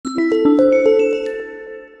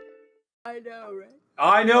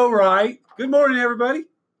I know, right? Good morning, everybody.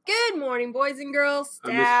 Good morning, boys and girls,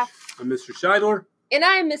 staff. I'm Mr. Scheidler. And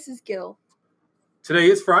I am Mrs. Gill. Today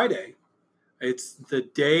is Friday. It's the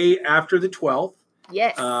day after the 12th.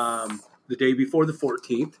 Yes. The day before the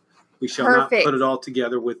 14th. We shall Perfect. not put it all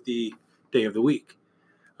together with the day of the week.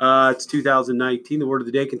 It's 2019. The word of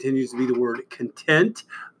the day continues to be the word content.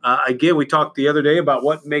 Again, we talked the other day about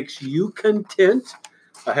what makes you content.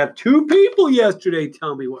 I had 2 people yesterday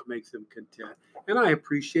tell me what makes them content. And I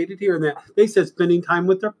appreciated hearing that. They said spending time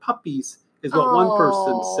with their puppies is what one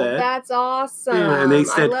person said. That's awesome. Yeah, and they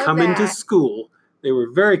said coming to that. school. They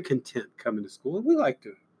were very content coming to school. And we like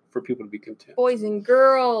for people to be content. Boys and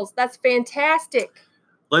girls, that's fantastic.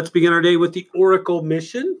 Let's begin our day with the Oracle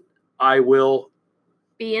mission. I will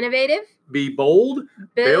be innovative. Be bold.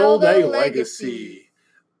 Build a legacy.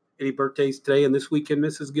 Any birthdays today and this weekend,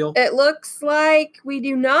 Mrs. Gill? It looks like we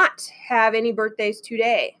do not have any birthdays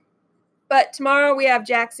today. But tomorrow we have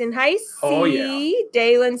Jackson Heiss,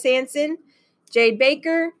 Dalen Sanson, Jade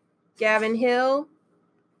Baker, Gavin Hill,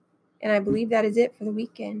 and I believe that is it for the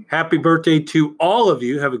weekend. Happy birthday to all of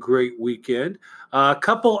you. Have a great weekend. A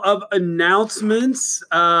couple of announcements.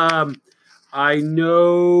 I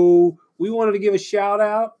know we wanted to give a shout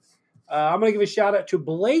out. I'm going to give a shout out to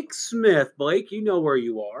Blake Smith. Blake, you know where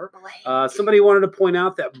you are. Somebody wanted to point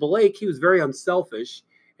out that Blake, he was very unselfish,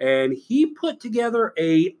 and he put together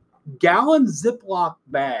a gallon Ziploc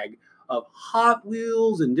bag of Hot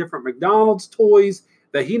Wheels and different McDonald's toys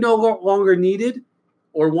that he no longer needed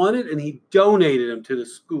or wanted, and he donated them to the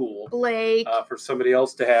school. Blake. For somebody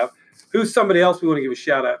else to have. Who's somebody else we want to give a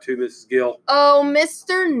shout out to, Mrs. Gill? Oh,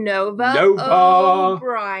 Mr. Nova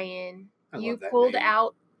O'Brien. You pulled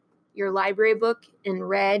out your library book and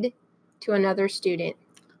read to another student.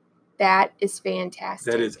 That is fantastic.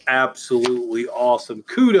 That is absolutely awesome.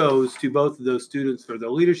 Kudos to both of those students for their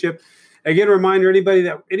leadership. Again, a reminder,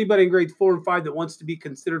 anybody in grades 4 and 5 that wants to be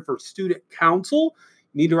considered for student council,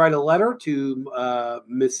 you need to write a letter to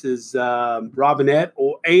Mrs. Robinette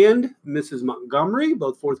and Mrs. Montgomery,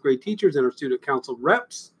 both 4th grade teachers and our student council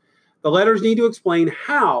reps. The letters need to explain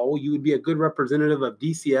how you would be a good representative of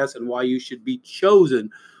DCS and why you should be chosen.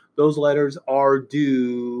 Those letters are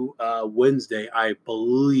due Wednesday, I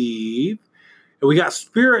believe. And we got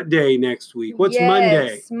Spirit Day next week. What's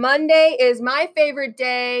Monday? Monday is my favorite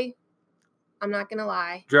day. I'm not going to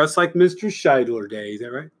lie. Dress like Mr. Scheidler Day. Is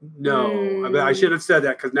that right? No. I should have said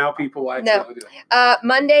that because now people like do it.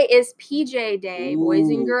 Monday is PJ Day. Ooh. Boys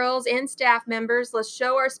and girls and staff members, let's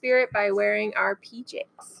show our spirit by wearing our PJs.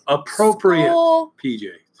 Appropriate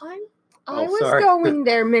PJs. I was going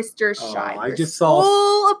there, Mr. Scheidler. I just saw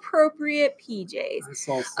full appropriate PJs. I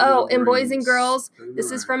saw and boys and girls,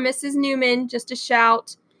 this is from Mrs. Newman. Just a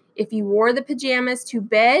shout. If you wore the pajamas to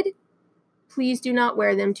bed, please do not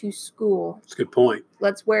wear them to school. That's a good point.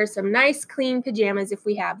 Let's wear some nice, clean pajamas if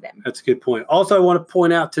we have them. That's a good point. Also, I want to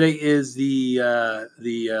point out today is the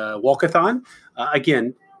walkathon.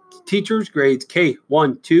 Again, teachers, grades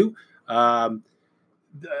K1, 2.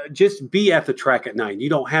 Just be at the track at 9. You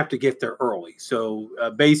don't have to get there early. So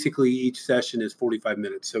basically, each session is 45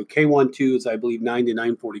 minutes. So K1, 2 is, I believe, 9 to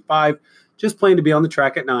 9:45. Just plan to be on the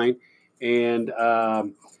track at 9. And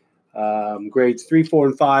grades 3, 4,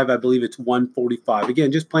 and 5, I believe it's 1:45.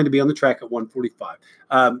 Again, just plan to be on the track at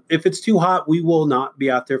 1:45. If it's too hot, we will not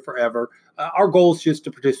be out there forever. Our goal is just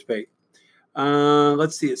to participate.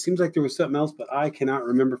 Let's see. It seems like there was something else, but I cannot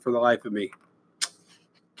remember for the life of me.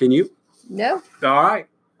 Can you? No. All right.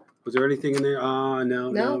 Was there anything in there?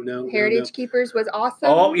 No. Heritage Keepers was awesome.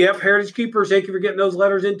 Oh, yep. Heritage Keepers. Thank you for getting those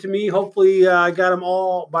letters into me. Hopefully, I got them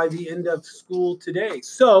all by the end of school today.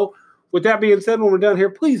 So, with that being said, when we're done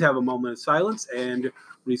here, please have a moment of silence and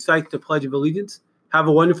recite the Pledge of Allegiance. Have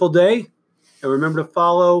a wonderful day. And remember to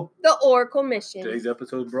follow the Oracle Mission. Today's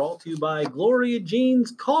episode brought to you by Gloria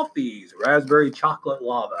Jean's Coffees, Raspberry Chocolate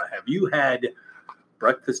Lava. Have you had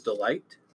breakfast delight?